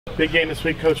Big game this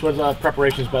week, Coach. What's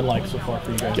preparations been like so far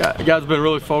for you guys? Yeah, guys have been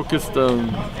really focused. You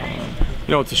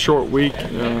know, it's a short week.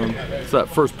 It's that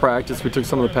first practice. We took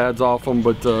some of the pads off them,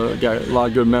 but got a lot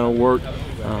of good mental work.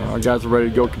 Our guys are ready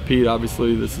to go compete.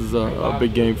 Obviously, this is a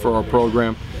big game for our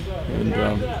program, and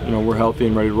you know, we're healthy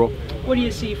and ready to roll. What do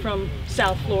you see from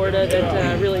South Florida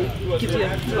that really gives you a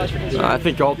cause for concern? I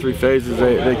think all three phases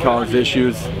they cause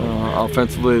issues.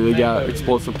 Offensively, they got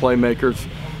explosive playmakers,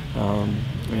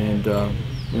 and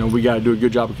you know, we got to do a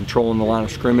good job of controlling the line of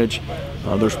scrimmage.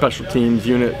 Their special teams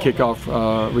unit,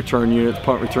 kickoff return units,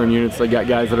 punt return units. They got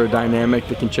guys that are dynamic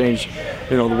that can change,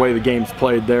 you know, the way the game's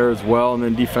played there as well. And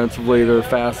then defensively, they're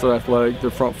fast, they're athletic. Their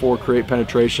front four create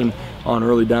penetration on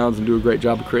early downs and do a great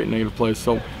job of creating negative plays.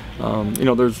 So, you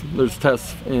know, there's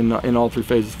tests in all three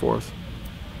phases for us.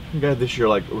 You got this year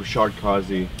like Rashard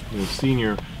Kazi, you know,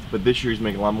 senior, but this year he's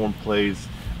making a lot more plays.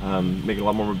 Making a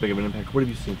lot more big of an impact. What have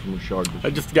you seen from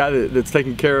Rashard? Just a guy that's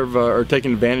taking care of or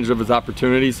taking advantage of his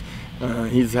opportunities.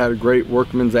 He's had a great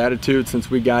workman's attitude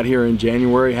since we got here in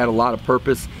January, had a lot of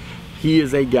purpose. He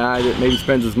is a guy that maybe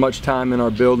spends as much time in our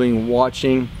building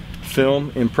watching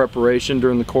film in preparation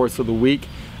during the course of the week.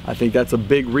 I think that's a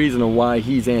big reason of why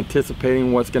he's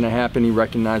anticipating what's going to happen. He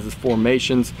recognizes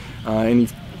formations, and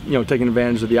he's, you know, taking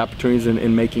advantage of the opportunities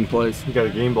and making plays. He got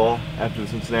a game ball after the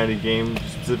Cincinnati game,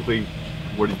 specifically.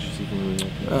 What did you see from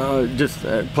him? Just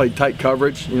played tight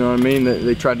coverage, you know what I mean?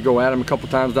 They tried to go at him a couple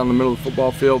times down the middle of the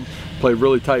football field, played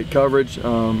really tight coverage,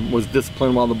 was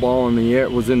disciplined while the ball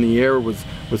was in the air, was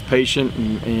patient,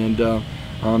 and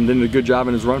then did a good job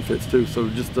in his run fits too. So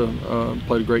just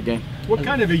played a great game. What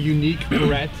kind of a unique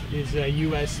threat is a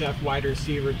USF wide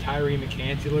receiver Tyree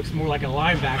McCants? He looks more like a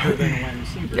linebacker than a wide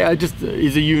receiver. Yeah,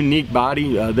 he's a unique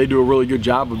body. They do a really good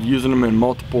job of using him in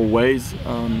multiple ways.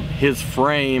 His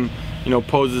frame, you know,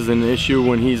 poses an issue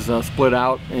when he's split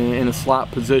out in a slot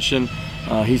position.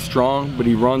 He's strong, but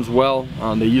he runs well.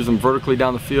 They use him vertically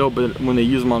down the field, but when they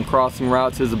use him on crossing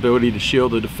routes, his ability to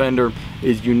shield the defender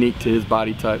is unique to his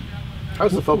body type.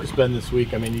 How's the focus been this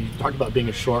week? I mean, you talked about being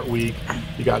a short week.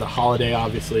 You got a holiday,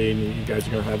 obviously, and you guys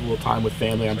are going to have a little time with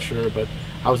family, I'm sure. But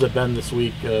how's it been this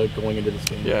week going into this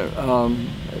game? Yeah,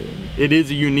 it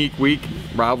is a unique week,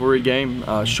 rivalry game,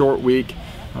 short week.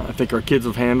 I think our kids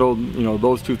have handled, you know,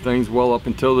 those two things well up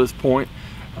until this point.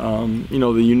 You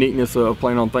know, the uniqueness of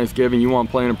playing on Thanksgiving. You want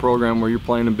to play in a program where you're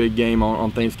playing a big game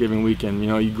on Thanksgiving weekend. You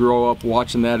know, you grow up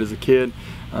watching that as a kid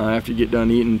after you get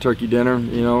done eating turkey dinner,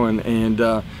 you know,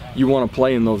 and you want to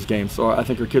play in those games. So I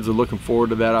think our kids are looking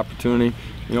forward to that opportunity.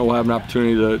 You know, we'll have an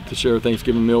opportunity to share a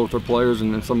Thanksgiving meal with our players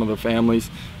and some of their families,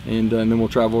 and then we'll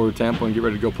travel over to Tampa and get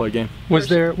ready to go play a game. Was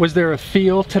there a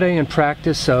feel today in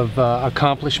practice of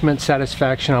accomplishment,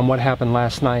 satisfaction on what happened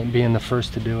last night and being the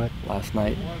first to do it? Last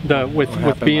night?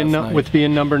 With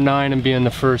being number 9 and being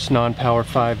the first non-Power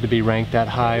 5 to be ranked that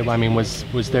high. I mean,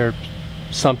 was there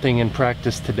something in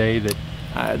practice today that?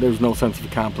 There's no sense of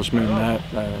accomplishment in that.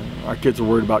 Our kids are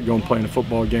worried about going playing a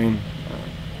football game.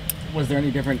 Was there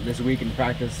any different this week in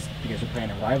practice because you're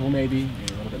playing a rival, maybe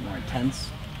a little bit more intense,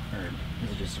 or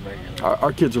is it just regular?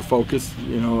 Our kids are focused.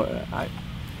 You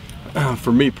know,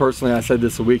 for me personally, I said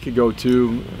this a week ago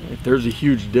too. If there's a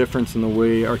huge difference in the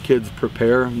way our kids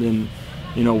prepare, then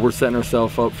you know we're setting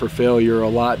ourselves up for failure a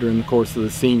lot during the course of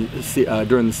the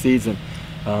during the season.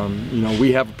 You know,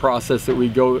 we have a process that we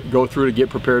go through to get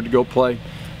prepared to go play.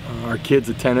 Our kids'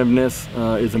 attentiveness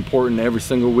is important every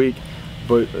single week.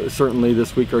 But certainly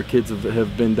this week our kids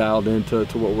have been dialed into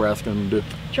what we're asking them to do.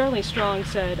 Charlie Strong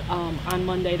said on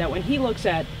Monday that when he looks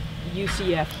at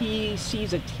UCF, he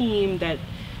sees a team that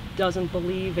doesn't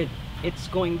believe it's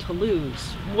going to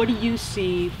lose. What do you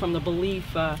see from the belief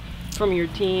from your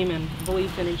team and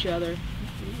belief in each other?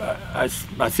 I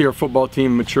see our football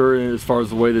team mature as far as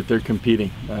the way that they're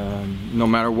competing. No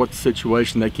matter what the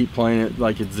situation, they keep playing it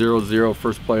like it's 0-0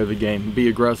 first play of the game. Be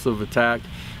aggressive, attack,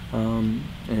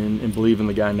 and believe in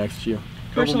the guy next to you.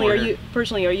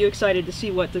 Personally, are you excited to see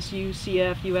what this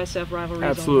UCF-USF rivalry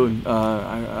is? Absolutely.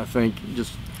 I think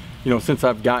just, you know, since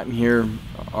I've gotten here,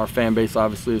 our fan base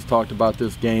obviously has talked about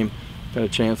this game. Had a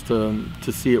chance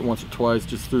to see it once or twice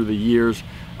just through the years,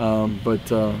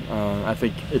 but I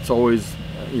think it's always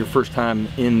your first time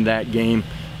in that game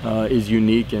is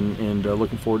unique, and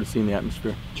looking forward to seeing the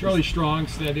atmosphere. Charlie Strong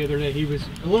said the other day he was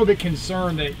a little bit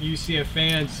concerned that UCF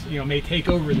fans, you know, may take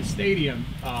over the stadium.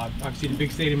 Obviously, the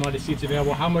big stadium, a lot of seats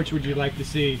available. How much would you like to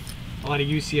see a lot of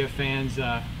UCF fans? You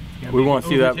know, we want to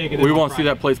see that. We want to see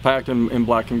that place packed in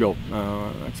black and gold.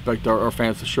 I expect our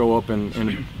fans to show up in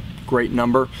a great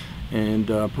number and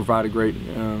provide a great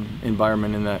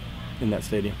environment in that. that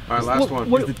stadium. All right, last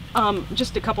one.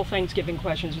 Just a couple Thanksgiving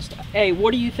questions. Just A,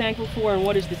 what are you thankful for, and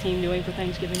what is the team doing for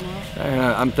Thanksgiving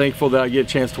tomorrow? I'm thankful that I get a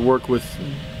chance to work with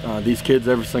these kids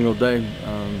every single day.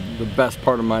 The best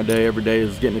part of my day every day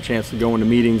is getting a chance to go into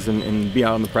meetings and be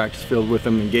out on the practice field with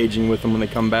them, engaging with them when they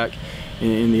come back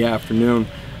in the afternoon.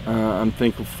 I'm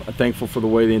thankful for the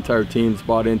way the entire team's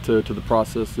bought into the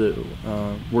process that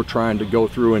we're trying to go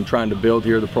through and trying to build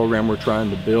here, the program we're trying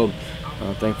to build.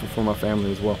 Thankful for my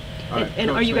family as well. And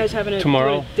are you guys having a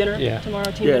tomorrow dinner? Yeah.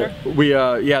 Tomorrow, team dinner? We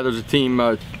there's a team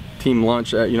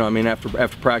lunch.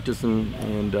 After practice,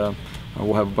 and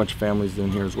we'll have a bunch of families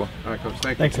in here as well. All right, Coach.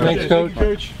 Thank you. Thanks, Coach.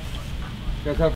 Coach.